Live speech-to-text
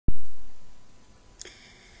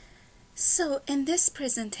So in this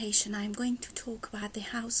presentation I'm going to talk about the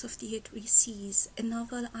House of Edrisis, a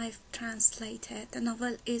novel I've translated. The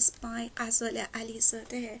novel is by Ghazaleh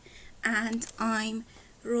Alizadeh and I'm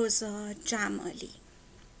Rosa Jamali.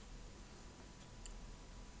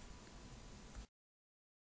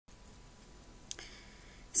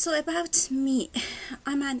 So about me,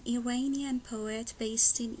 I'm an Iranian poet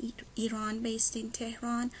based in Iran, based in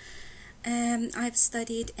Tehran. I've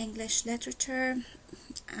studied English literature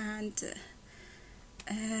and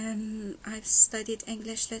I've studied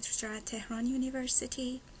English literature at Tehran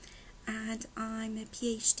University, and I'm a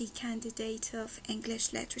PhD candidate of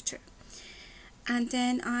English literature. And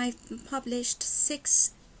then I've published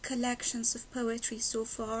 6 collections of poetry so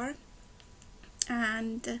far,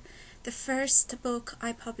 and the first book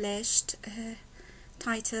I published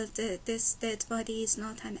titled This Dead Body Is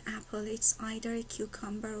Not an Apple, It's Either a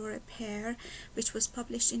Cucumber or a Pear, which was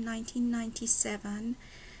published in 1997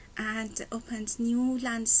 and opened new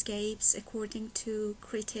landscapes according to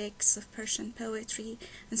critics of Persian poetry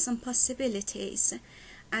and some possibilities.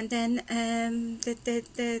 And then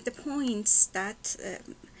the points that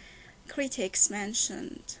critics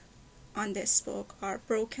mentioned on this book are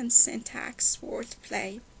broken syntax,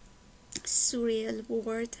 wordplay, surreal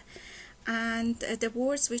word, and the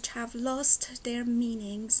words which have lost their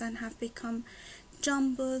meanings and have become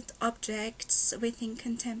jumbled objects within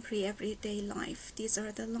contemporary everyday life. These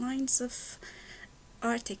are the lines of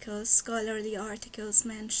articles, scholarly articles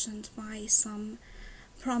mentioned by some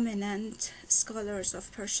prominent scholars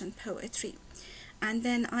of Persian poetry. And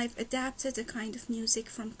then I've adapted a kind of music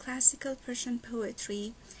from classical Persian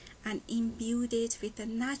poetry and imbued it with the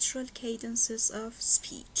natural cadences of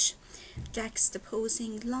speech,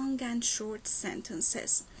 juxtaposing long and short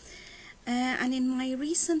sentences. And in my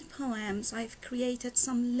recent poems, I've created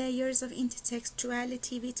some layers of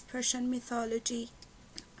intertextuality with Persian mythology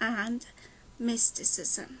and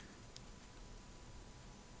mysticism.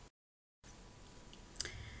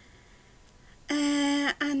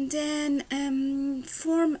 And then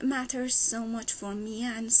form matters so much for me,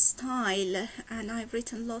 and style, and I've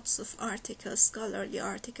written lots of articles, scholarly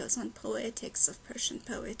articles on poetics of Persian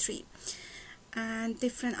poetry. And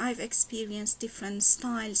I've experienced different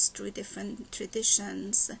styles through different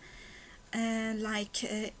traditions, like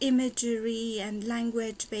imagery and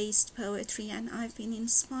language-based poetry, and I've been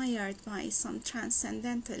inspired by some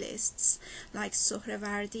transcendentalists like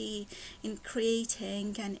Sohrawardi in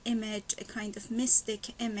creating an image, a kind of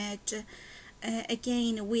mystic image,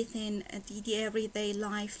 again within the everyday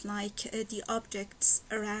life, like the objects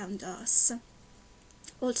around us.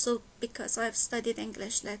 Also, because I've studied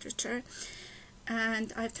English literature,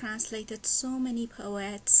 and I've translated so many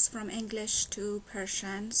poets from English to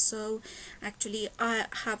Persian, so actually I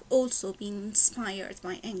have also been inspired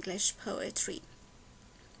by English poetry.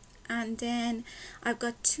 And then I've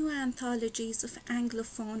got 2 anthologies of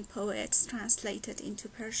Anglophone poets translated into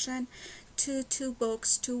Persian, two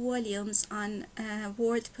books, 2 volumes on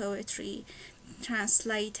word poetry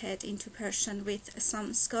translated into Persian with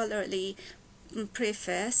some scholarly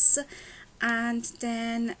preface. And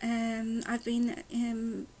then I've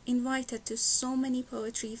been invited to so many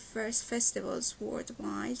poetry festivals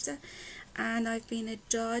worldwide, and I've been a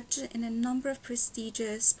judge in a number of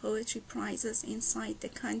prestigious poetry prizes inside the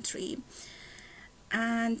country.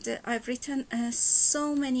 And I've written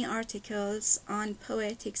so many articles on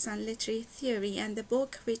poetics and literary theory, and the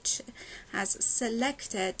book which has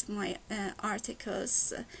selected my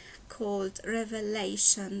articles called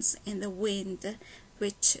Revelations in the Wind,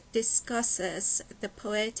 which discusses the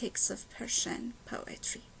poetics of Persian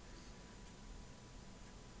poetry.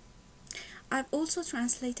 I've also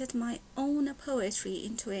translated my own poetry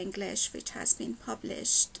into English, which has been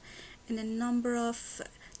published in a number of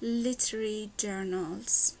literary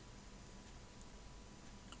journals.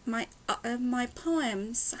 My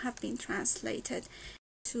poems have been translated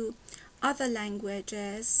to other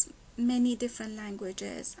languages, many different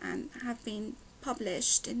languages, and have been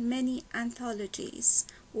published in many anthologies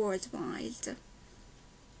worldwide.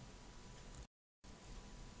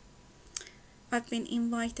 I've been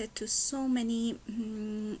invited to so many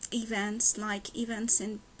events, like events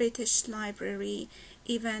in British Library,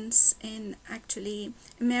 events in actually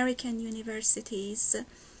American universities,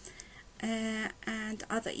 and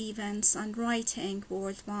other events on writing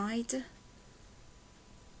worldwide.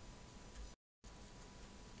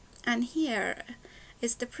 And here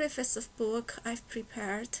is the preface of book I've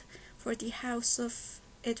prepared for the House of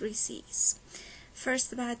Edrisis.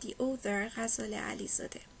 First, about the author, Ghazaleh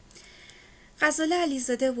Alizadeh. Ghazaleh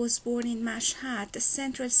Alizadeh was born in Mashhad, the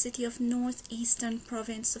central city of northeastern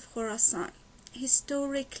province of Khorasan.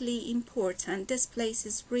 historically important. This place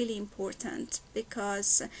is really important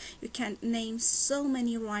because you can name so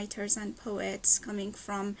many writers and poets coming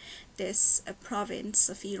from this province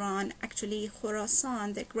of Iran. Actually,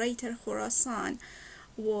 Khorasan, the greater Khorasan,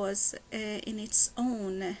 was in its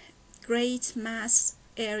own great mass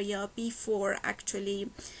area before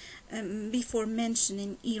before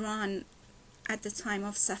mentioning Iran at the time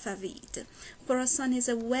of Safavid. Khorasan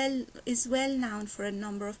is well known for a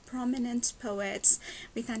number of prominent poets,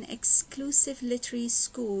 with an exclusive literary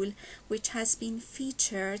school which has been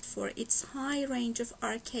featured for its high range of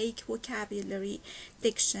archaic vocabulary,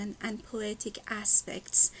 diction, and poetic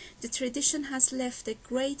aspects. The tradition has left a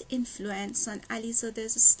great influence on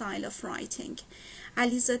Alizadeh's style of writing.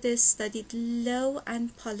 Alizadeh studied law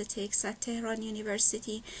and politics at Tehran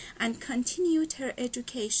University and continued her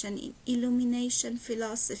education in illumination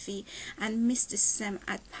philosophy and mysticism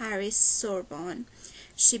at Paris Sorbonne.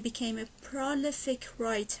 She became a prolific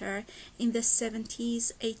writer in the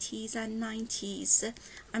 70s, 80s, and 90s.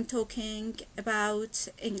 I'm talking about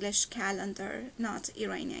English calendar, not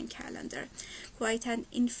Iranian calendar. Quite an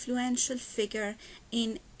influential figure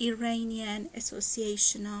in Iranian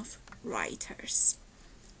Association of Writers.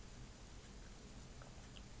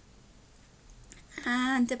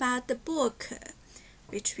 And about the book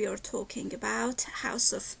which we are talking about,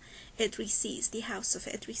 House of Edrisis, the House of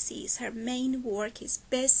Edrisis. Her main work is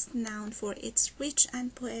best known for its rich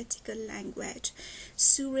and poetical language,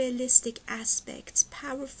 surrealistic aspects,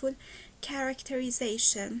 powerful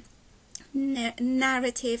characterization,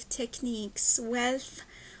 narrative techniques, wealth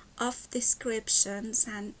of descriptions,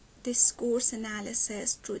 and discourse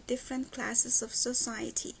analysis through different classes of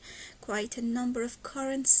society. Quite a number of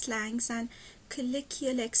current slangs and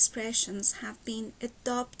colloquial expressions have been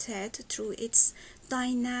adopted through its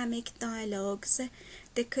dynamic dialogues.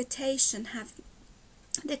 The quotations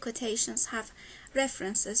have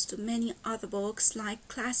references to many other books like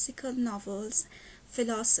classical novels,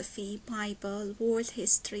 philosophy, Bible, world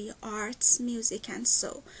history, arts, music, and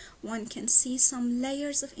so. One can see some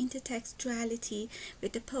layers of intertextuality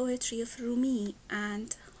with the poetry of Rumi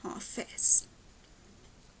and Hafiz.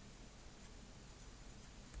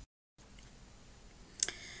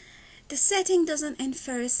 The setting doesn't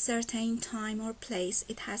infer a certain time or place.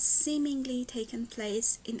 It has seemingly taken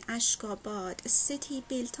place in Ashgabat, a city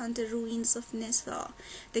built on the ruins of Nisa,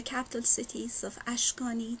 the capital cities of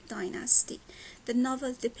Ashkani dynasty. The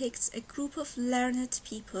novel depicts a group of learned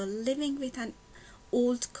people living with an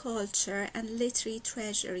old culture and literary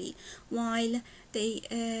treasury, while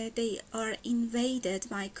they are invaded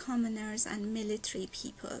by commoners and military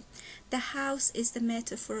people. The house is the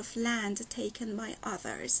metaphor of land taken by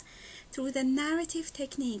others. Through the narrative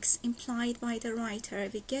techniques implied by the writer,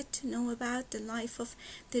 we get to know about the life of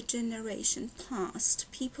the generation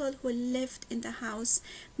past, people who lived in the house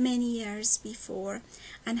many years before,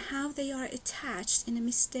 and how they are attached in a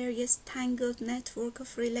mysterious tangled network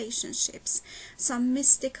of relationships. Some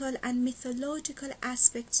mystical and mythological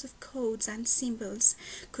aspects of codes and symbols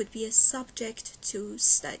could be a subject to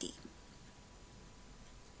study.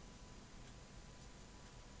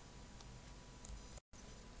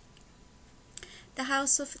 The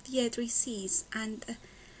House of the Edrisis and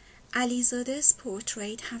Alizadeh's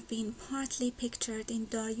portrait have been partly pictured in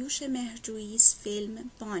Dariush Mehjoui's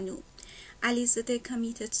film Banu. Alizadeh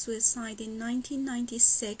committed suicide in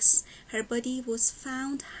 1996. Her body was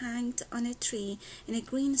found hanged on a tree in a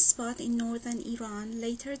green spot in northern Iran.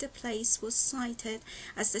 Later, the place was cited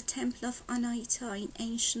as the Temple of Anaita in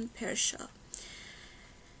ancient Persia.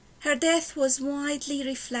 Her death was widely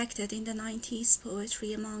reflected in the 90s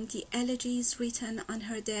poetry. Among the elegies written on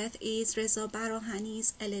her death is Reza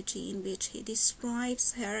Barahani's elegy, in which he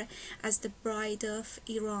describes her as the bride of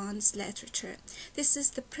Iran's literature. This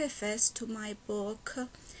is the preface to my book,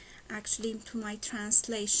 actually to my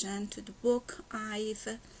translation, to the book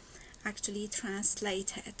I've actually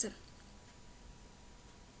translated.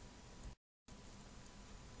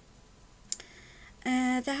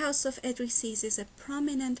 The House of Edrisis is a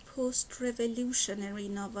prominent post-revolutionary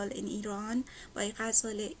novel in Iran by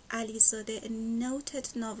Ghazaleh Alizadeh, a noted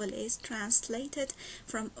novelist, translated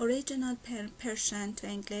from original Persian to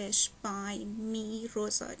English by me,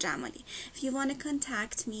 Rosa Jamali. If you want to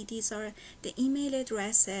contact me, these are the email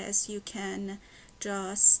addresses. You can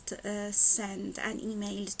just send an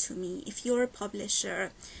email to me. If you're a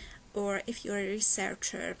publisher or if you're a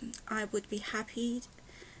researcher, I would be happy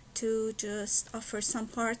to just offer some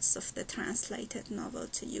parts of the translated novel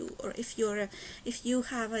to you, or if you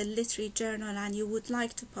have a literary journal and you would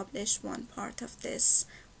like to publish one part of this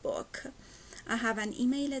book, I have an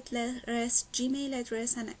email address, Gmail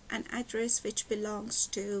address, and an address which belongs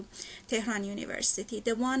to Tehran University.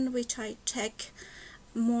 The one which I check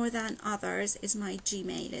more than others is my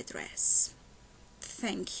Gmail address.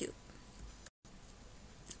 Thank you.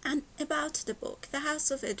 And about the book, The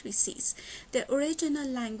House of Edrisis. The original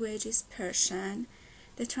language is Persian.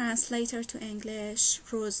 The translator to English,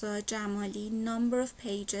 Rosa Jamali. Number of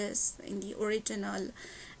pages in the original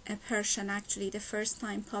Persian, actually the first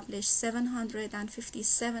time published,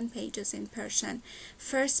 757 pages in Persian.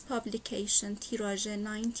 First publication, tirage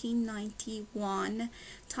 1991.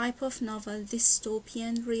 Type of novel,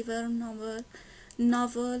 dystopian, river novel,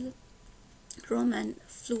 Roman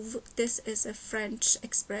fleuve. This is a French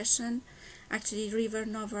expression. Actually, river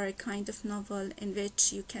novel, a kind of novel in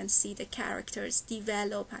which you can see the characters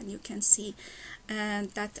develop, and you can see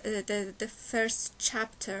that the first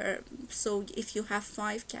chapter, so if you have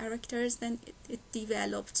 5 characters, then it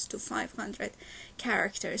develops to 500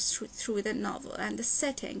 characters through the novel, and the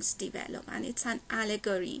settings develop, and it's an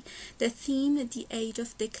allegory. The theme, the age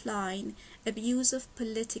of decline, abuse of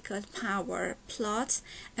political power. Plot,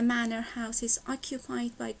 a manor house is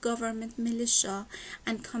occupied by government militia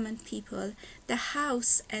and common people. The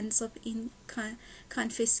house ends up in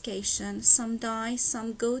confiscation. Some die,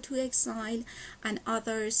 some go to exile, and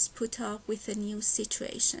others put up with a new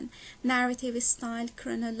situation. Narrative style,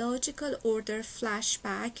 chronological order,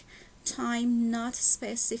 flashback. Time not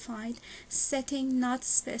specified, setting not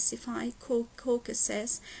specified,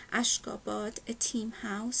 Caucasus, Ashgabat, a team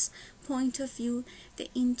house. Point of view, the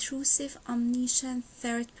intrusive, omniscient,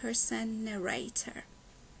 third-person narrator.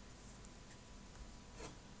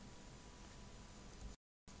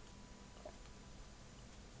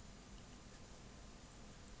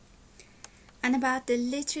 And about the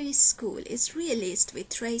literary school, is realist with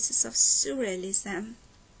traces of surrealism,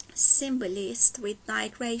 symbolist with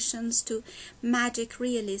digressions to magic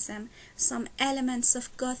realism. Some elements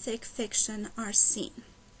of Gothic fiction are seen.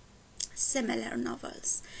 Similar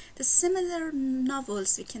novels. The similar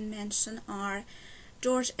novels we can mention are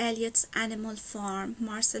George Eliot's Animal Farm,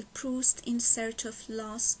 Marcel Proust In Search of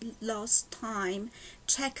Lost Time,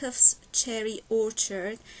 Chekhov's Cherry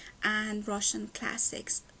Orchard, and Russian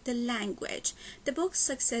classics. The language. The book's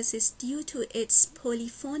success is due to its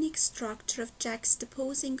polyphonic structure of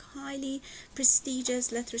juxtaposing highly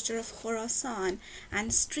prestigious literature of Khorasan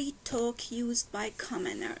and street talk used by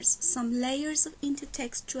commoners. Some layers of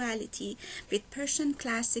intertextuality with Persian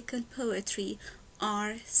classical poetry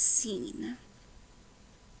are seen.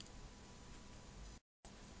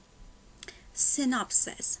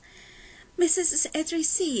 Synopsis. Mrs.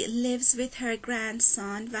 Edrisi lives with her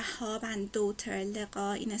grandson Wahab and daughter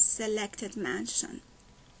Liqa in a selected mansion.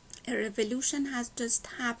 A revolution has just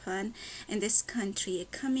happened in this country. A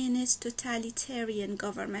communist totalitarian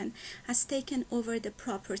government has taken over the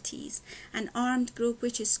properties. An armed group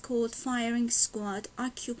which is called Firing Squad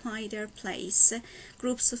occupy their place.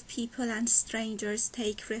 Groups of people and strangers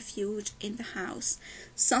take refuge in the house.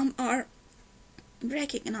 Some are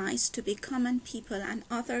recognized to be common people and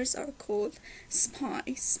others are called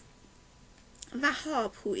spies.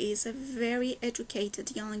 Wahab, who is a very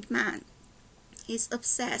educated young man, is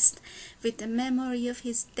obsessed with the memory of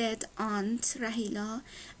his dead aunt Rahila.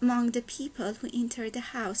 Among the people who enter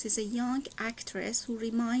the house is a young actress who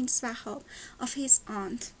reminds Wahab of his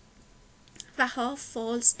aunt. Wahab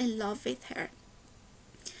falls in love with her.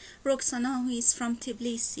 Roxana, who is from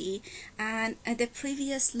Tbilisi and the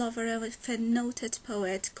previous lover of a noted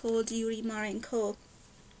poet called Yuri Marenko,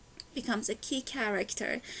 becomes a key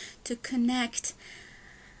character to connect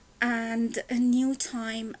and a new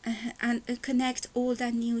time and connect old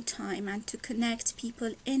and new time, and to connect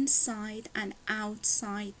people inside and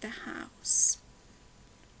outside the house.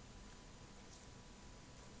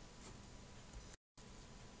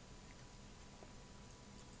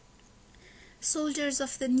 Soldiers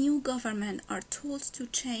of the new government are told to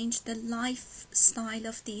change the lifestyle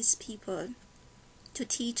of these people, to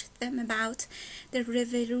teach them about the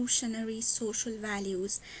revolutionary social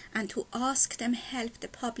values, and to ask them help the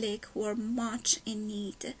public who are much in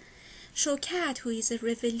need. Shokat, who is a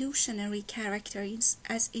revolutionary character,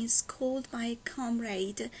 as is called by a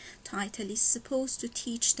comrade title, is supposed to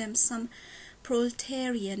teach them some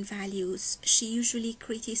proletarian values. She usually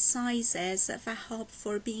criticizes Wahab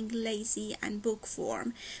for being lazy and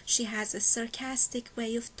bookworm. She has a sarcastic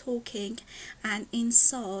way of talking and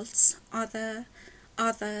insults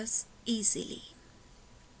others easily.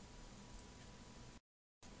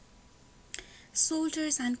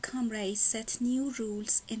 Soldiers and comrades set new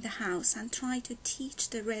rules in the house and try to teach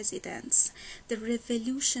the residents the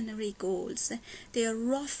revolutionary goals. They are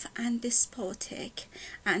rough and despotic,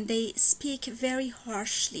 and they speak very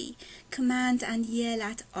harshly, command and yell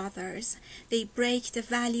at others. They break the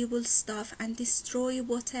valuable stuff and destroy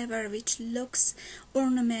whatever which looks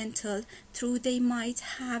ornamental, though they might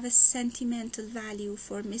have a sentimental value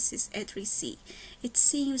for Mrs. Edrisi. It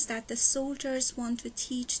seems that the soldiers want to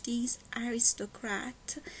teach these aristocrat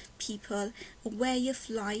people a way of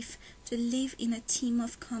life, to live in a team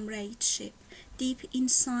of comradeship. Deep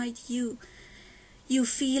inside you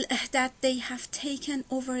feel that they have taken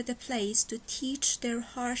over the place to teach their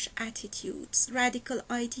harsh attitudes, radical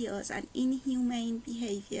ideas, and inhumane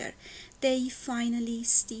behavior. They finally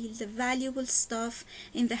steal the valuable stuff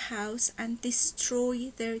in the house and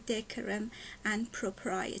destroy their decorum and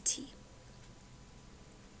propriety.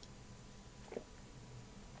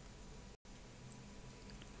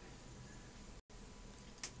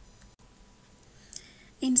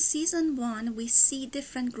 In season 1, we see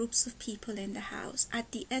different groups of people in the house.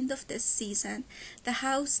 At the end of this season, the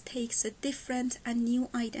house takes a different and new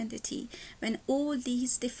identity when all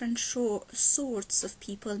these different sorts of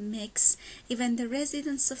people mix. Even the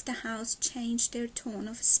residents of the house change their tone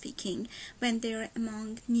of speaking when they are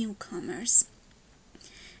among newcomers.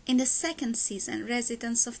 In the second season,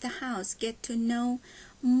 residents of the house get to know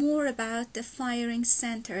more about the firing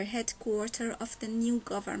center, headquarters of the new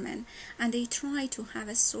government, and they try to have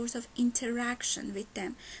a sort of interaction with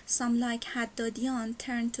them. Some, like Haddadian,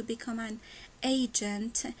 turn to become an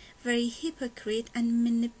agent, very hypocrite and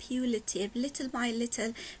manipulative. Little by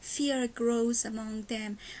little, fear grows among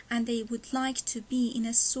them, and they would like to be in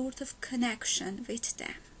a sort of connection with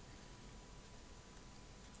them.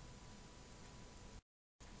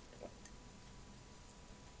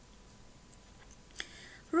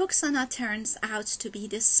 Roxana turns out to be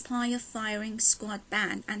the spy of firing squad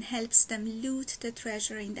band and helps them loot the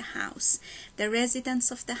treasure in the house. The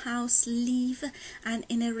residents of the house leave, and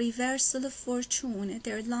in a reversal of fortune,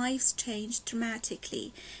 their lives change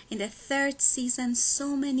dramatically. In the third season,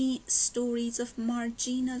 so many stories of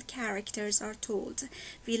marginal characters are told.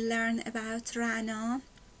 We learn about Rana,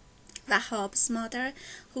 Wahab's mother,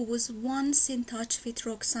 who was once in touch with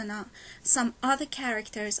Roxana. Some other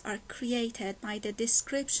characters are created by the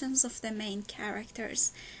descriptions of the main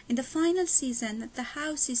characters. In the final season, the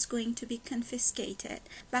house is going to be confiscated.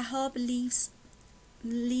 Wahab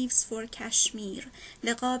leaves for Kashmir.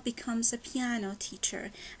 Liqa becomes a piano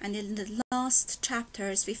teacher, and in the last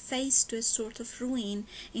chapters we face to a sort of ruin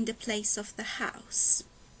in the place of the house.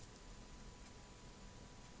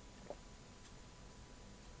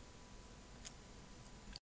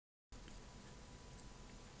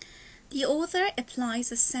 The author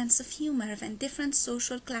applies a sense of humor when different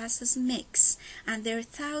social classes mix and their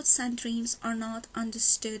thoughts and dreams are not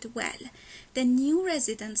understood well. The new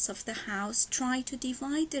residents of the house try to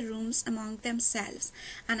divide the rooms among themselves,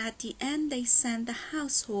 and at the end they send the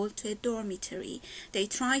household to a dormitory. They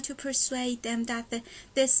try to persuade them that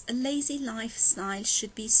this lazy lifestyle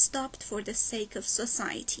should be stopped for the sake of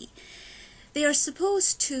society. They are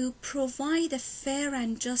supposed to provide a fair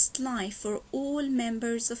and just life for all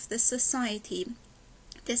members of the society.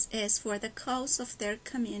 This is for the cause of their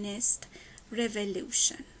communist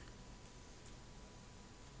revolution.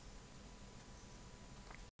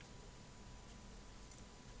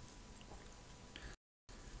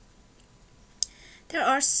 There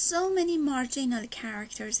are so many marginal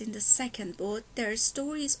characters in the second book. Their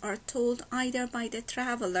stories are told either by the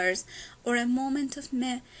travelers or a moment of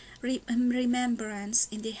remembrance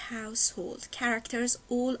in the household. Characters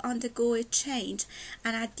all undergo a change,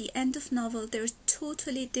 and at the end of novel they're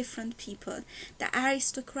totally different people. The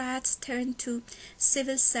aristocrats turn to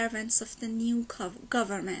civil servants of the new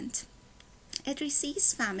government.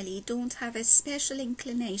 Edrisi's family don't have a special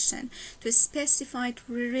inclination to a specified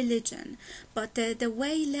religion, but the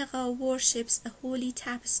way Liqa worships a holy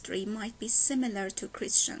tapestry might be similar to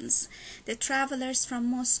Christians. The travelers from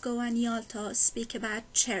Moscow and Yalta speak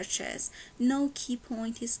about churches. No key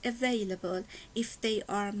point is available if they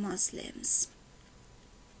are Muslims.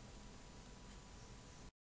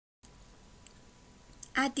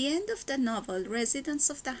 At the end of the novel, residents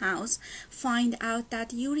of the house find out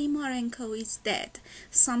that Yuri Marenko is dead.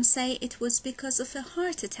 Some say it was because of a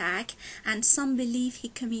heart attack, and some believe he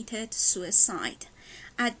committed suicide.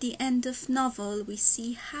 At the end of novel, we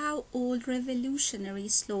see how old revolutionary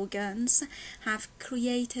slogans have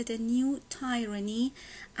created a new tyranny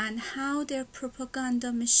and how their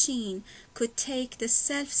propaganda machine could take the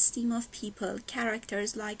self-esteem of people.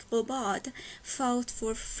 Characters like Gobad fought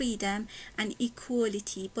for freedom and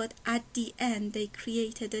equality, but at the end they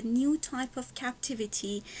created a new type of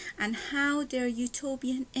captivity, and how their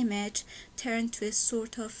utopian image turned to a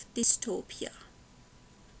sort of dystopia.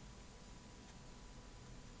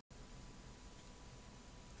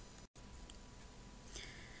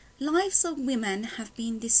 Lives of women have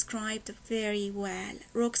been described very well.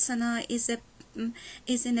 Roxana is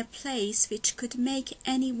in a place which could make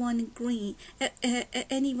anyone green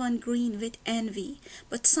with envy,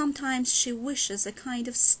 but sometimes she wishes a kind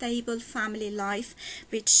of stable family life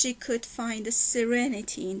which she could find a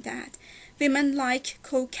serenity in that. Women like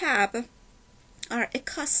Kokab are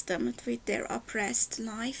accustomed with their oppressed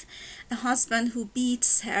life. A husband who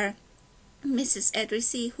beats her, Mrs.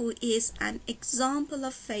 Edrisi, who is an example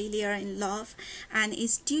of failure in love and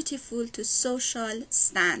is dutiful to social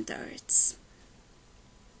standards.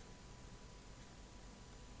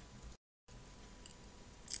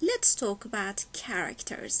 Let's talk about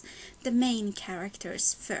characters. The main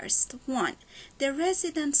characters first. 1. The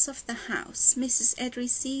residents of the house. Mrs.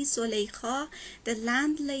 Edrisi, Zuleikha, the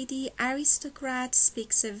landlady, aristocrat,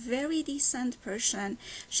 speaks a very decent Persian.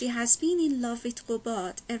 She has been in love with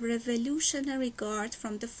Gobad, a revolutionary guard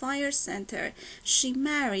from the fire center. She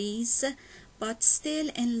marries, but still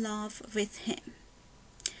in love with him.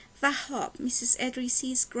 Wahab, Mrs.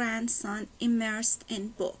 Edrisi's grandson, immersed in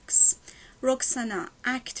books. Roxana,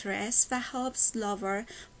 actress, Wahab's lover,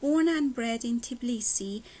 born and bred in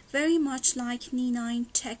Tbilisi, very much like Nina in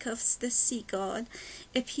Chekhov's The Seagull,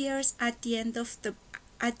 appears at the end of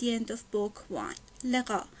book 1.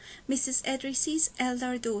 Lega, Mrs. Edrisi's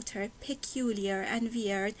elder daughter, peculiar and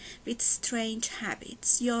weird with strange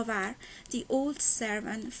habits. Yavar, the old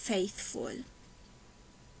servant, faithful.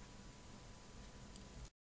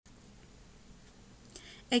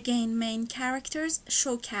 Again, main characters.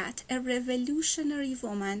 Shokat, a revolutionary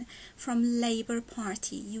woman from Labour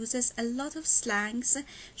Party, uses a lot of slangs.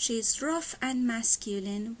 She is rough and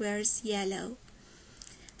masculine, wears yellow.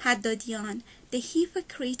 Haddadian, the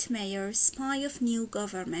hypocrite mayor, spy of new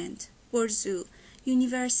government. Borzu,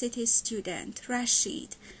 university student.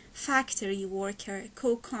 Rashid, factory worker.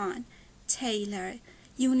 Kokan, tailor.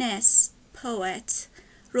 Younes, poet.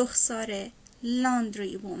 Rukhsare,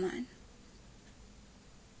 laundry woman.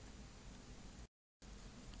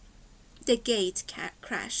 The gate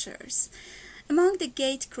crashers. Among the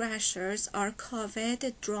gate crashers are Kaved,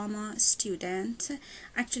 a drama student.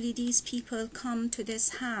 Actually, these people come to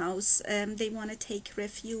this house. They want to take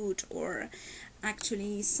refuge, or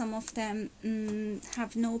actually some of them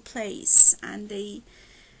have no place, and they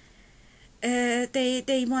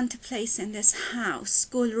want a place in this house.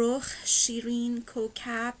 Gulrukh, Shirin,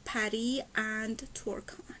 Kokab, Pari, and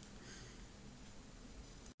Turkan.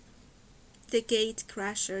 The gate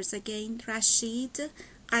crashers again. Rashid,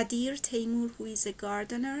 Qadir, Taimur, who is a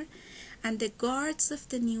gardener, and the guards of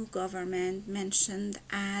the new government mentioned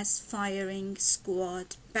as firing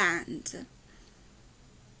squad band.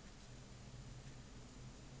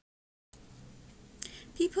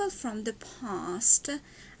 People from the past.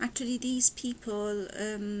 Actually, these people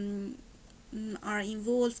are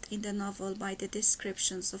involved in the novel by the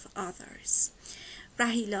descriptions of others.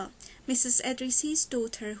 Rahila, Mrs. Edrisi's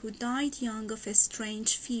daughter, who died young of a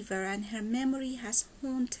strange fever, and her memory has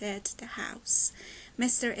haunted the house.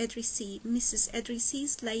 Mr. Edrisi, Mrs.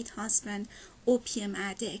 Edrisi's late husband, opium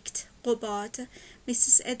addict. Gobad,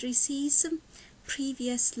 Mrs. Edrisi's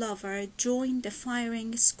previous lover, joined the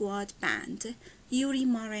firing squad band. Yuri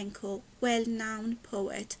Marenko, well-known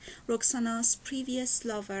poet. Roxana's previous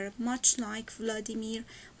lover, much like Vladimir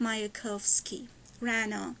Mayakovsky.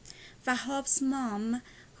 Rana, Wahab's mom,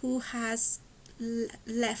 who has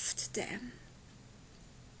left them.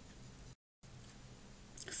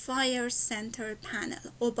 Fire center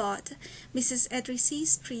panel. Obad, Mrs.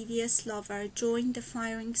 Edrisi's previous lover, joined the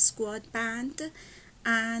firing squad band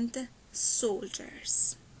and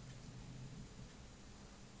soldiers.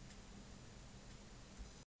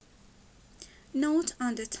 Note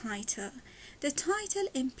on the title. The title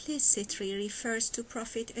implicitly refers to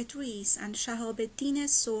Prophet Idris and Shahabuddin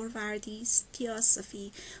Sohrawardi's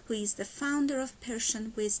theosophy, who is the founder of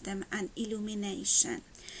Persian wisdom and illumination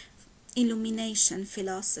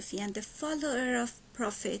philosophy and the follower of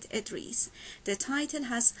Prophet Idris. The title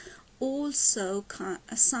has also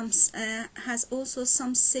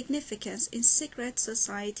some significance in secret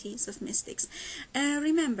societies of mystics.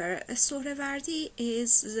 Remember, Sohrawardi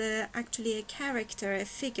is actually a character, a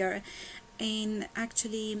figure in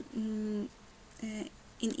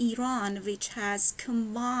in Iran, which has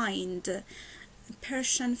combined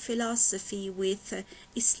Persian philosophy with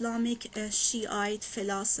Islamic Shiite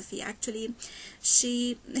philosophy. Actually,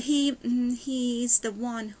 he is the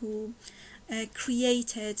one who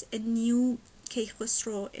created a new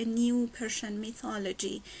Kaykhosro, a new Persian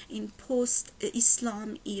mythology in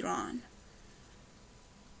post-Islam Iran.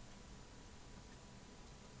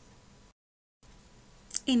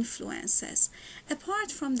 Influences.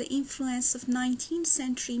 Apart from the influence of 19th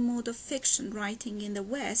century mode of fiction writing in the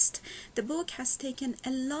West, the book has taken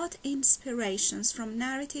a lot of inspirations from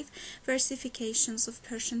narrative versifications of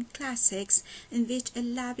Persian classics, in which a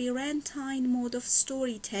labyrinthine mode of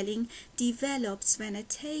storytelling develops when a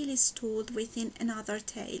tale is told within another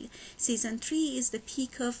tale. Season 3 is the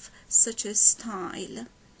peak of such a style.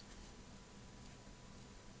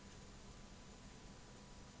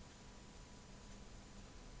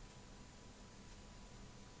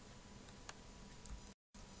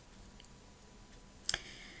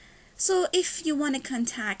 So if you want to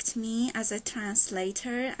contact me as a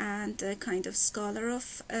translator and a kind of scholar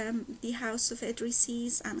of the House of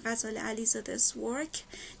Edrisis and Ghazaleh Alizadeh's work,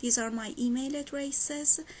 these are my email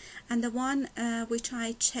addresses, and the one which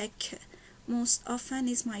I check most often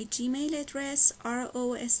is my Gmail address,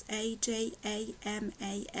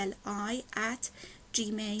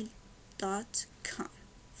 rosajamali@gmail.com.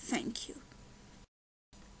 Thank you.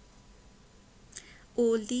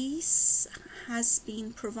 All this has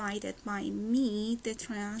been provided by me, the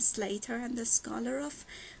translator and the scholar of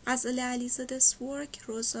Ghazaleh Alizadeh's work,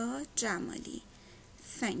 Rosa Jamali.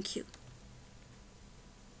 Thank you.